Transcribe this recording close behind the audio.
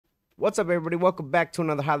What's up, everybody? Welcome back to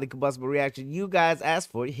another highly combustible reaction. You guys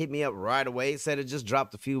asked for it. Hit me up right away. Said it just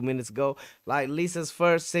dropped a few minutes ago. Like Lisa's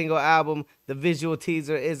first single album, the visual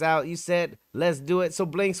teaser is out. You said, let's do it. So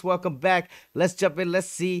Blinks, welcome back. Let's jump in. Let's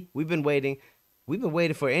see. We've been waiting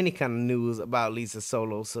for any kind of news about Lisa's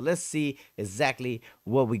solo. So let's see exactly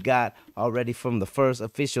what we got already from the first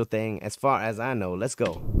official thing as far as I know. Let's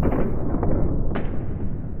go.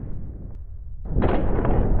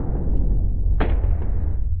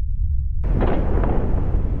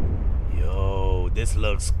 This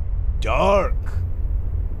looks dark.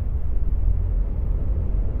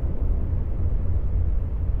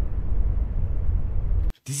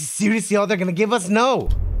 This is seriously all they're gonna give us? No.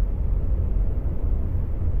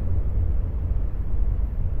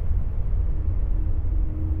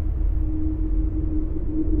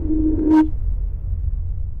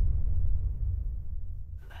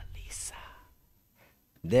 Lalisa.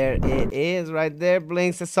 There it is right there,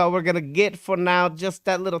 Blinks. That's all we're gonna get for now. Just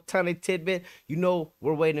that little tiny tidbit. You know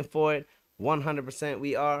we're waiting for it. 100%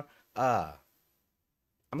 we are. I'm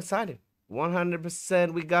excited.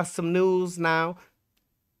 100% we got some news now.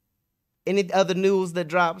 Any other news that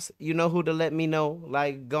drops, you know who to let me know.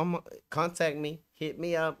 Like, go contact me. Hit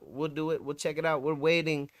me up. We'll do it. We'll check it out. We're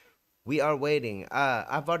waiting. We are waiting.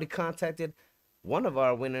 I've already contacted one of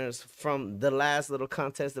our winners from the last little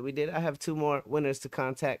contest that we did. I have 2 more winners to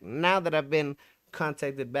contact. Now that I've been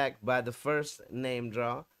contacted back by the first name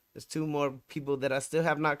draw, there's 2 more people that I still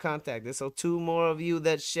have not contacted. So 2 more of you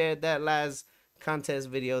that shared that last contest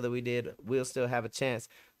video that we did will still have a chance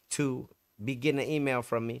to be getting an email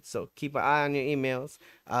from me. So keep an eye on your emails.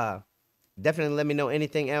 Definitely let me know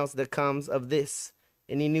anything else that comes of this.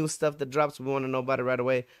 Any new stuff that drops, we want to know about it right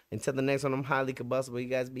away. Until the next one, I'm highly combustible. You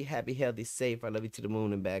guys be happy, healthy, safe. I love you to the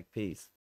moon and back. Peace.